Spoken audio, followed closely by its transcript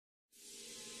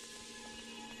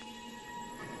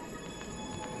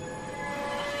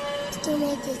to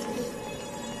make this beat.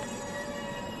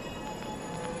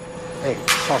 Hey,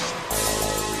 Sosleez.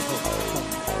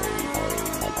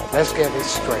 Let's get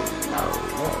this straight.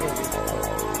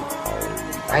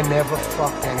 I never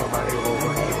fucked anybody over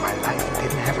in my life.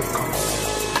 Didn't have it coming.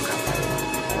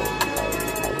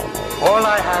 All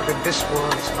I have in this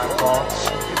world is my thoughts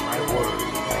and my words.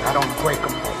 And I don't break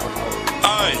them over no.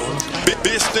 Aye,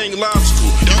 bitch think logical.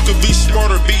 You could be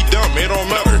smart or be dumb, it don't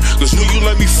matter. Cause when you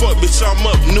let me fuck, bitch, I'm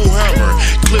up, new hammer.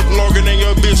 Clip longer than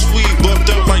your bitch weed,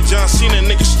 bumped up like John Cena.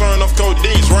 Niggas stirring off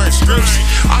codeines, writing scripts.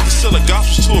 I can sell a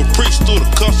gospel to a priest, through the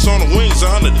cuffs on the wings,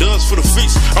 100 does for the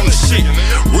feast. I'm the shit.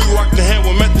 Re-rock the hand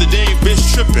with methadone, bitch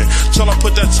tripping. Till I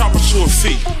put that chopper to her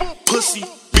feet. Pussy.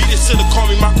 Should've called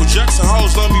me Michael Jackson.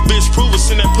 Hoes love me, bitch. Prove it.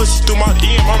 Send that pussy through my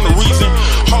DM. I'm the reason.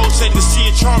 Hoes take to see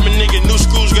a charming nigga. New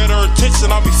schools got her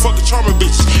attention. I be fucking charming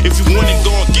bitches. If you want it,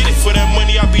 go and get it. For that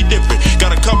money, I be dipping.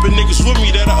 Got a couple niggas with me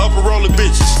that are upper roller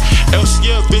bitches.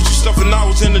 LCF, bitch, you stuffing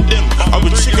hours in the dinner. I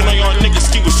been chicken on y'all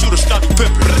niggas. Keep a shooter, stop the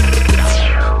pippin'.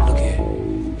 Look here.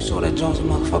 You saw that Jones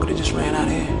motherfucker that just ran out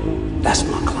here? That's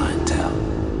my clientele.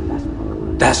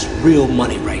 That's real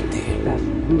money right there.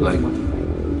 Like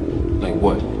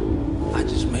what? I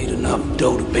just made enough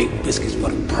dough to bake biscuits for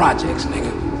the projects,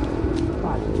 nigga.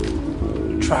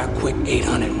 Try a quick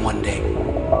 800 one day.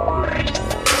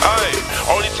 Aye,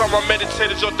 only time I meditate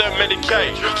is off that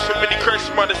Medicaid. So many crazy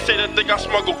might say that think I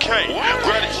smuggle cane.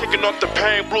 Grab the chicken off the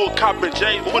pain, blew a cop and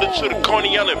J. Put it to the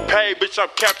Coney Island pay, bitch, I'm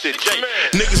Captain J.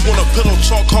 Niggas want a pillow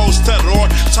talk, hoes tatted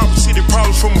on. Top of city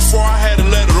problems from before I had to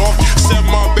let it off. Set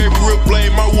my baby real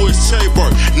blade, my wood's cherry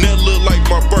bark. Never look like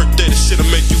my birthday, this shit'll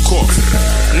make you cough.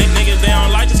 Niggas, they don't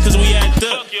like us cause we act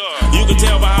up. You can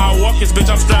tell by how I walk, this bitch,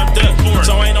 I'm strapped up.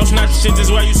 So ain't no snatching shit,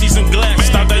 this where you see some glass.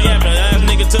 Stop that yapping, ass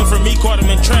nigga took from me, caught him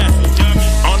in traffic.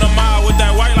 On the mile with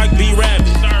that white like B-Rabbit.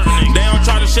 They don't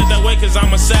try to shit that way cause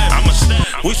I'm a savage.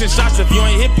 We send shots if you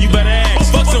ain't hip, you better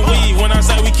ask. Fuck some weed when I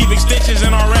say we keep extensions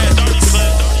in our ratchets.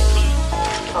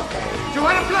 You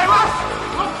wanna play rough?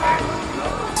 Okay.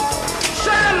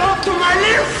 Say hello to my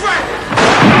little friend.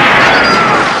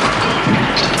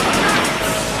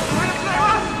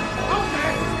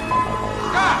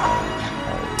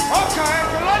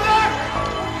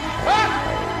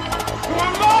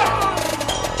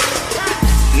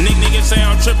 Niggas say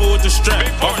I'm tripping with the strap.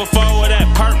 Off a four with that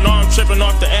perp, no I'm tripping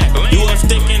off the app. You up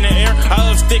stick in the air, I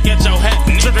up stick at your hat.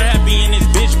 Trigger happy in this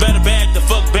bitch, better bag the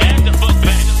fuck back.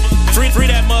 Free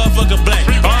that motherfucker black.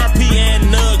 RP and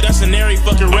Nug, that's an airy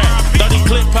fucking rap. 30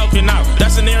 clip poking out,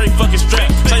 that's an airy fucking strap.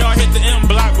 So y'all hit the M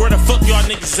block, where the fuck y'all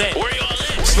niggas at?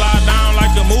 Slide down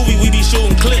like a movie, we be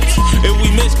shooting clips. If we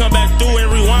miss, come back through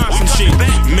and rewind some shit.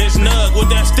 Miss Nug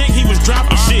with that stick, he was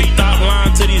dropping shit. Stop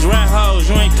lying to these rat hoes,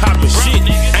 you ain't copping shit.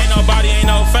 Ain't no body, ain't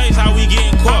no face, how we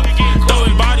getting caught? Throw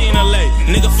his body in the lake,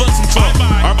 nigga fuck some talk.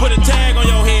 Or put a tag on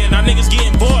your head, now niggas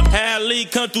getting bored. Have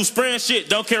league come through spraying shit,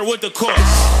 don't care what the cost.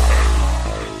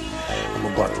 I'm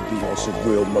about to be on some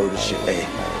real murder shit, hey.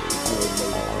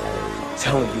 I'm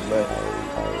telling you, man.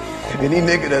 Any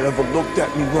nigga that ever looked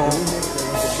at me wrong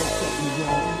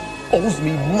owes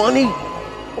me money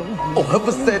or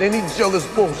ever said any jealous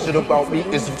bullshit about me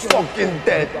is fucking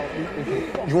dead.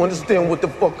 You understand what the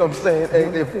fuck I'm saying? Hey,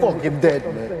 they're fucking dead,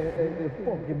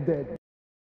 man.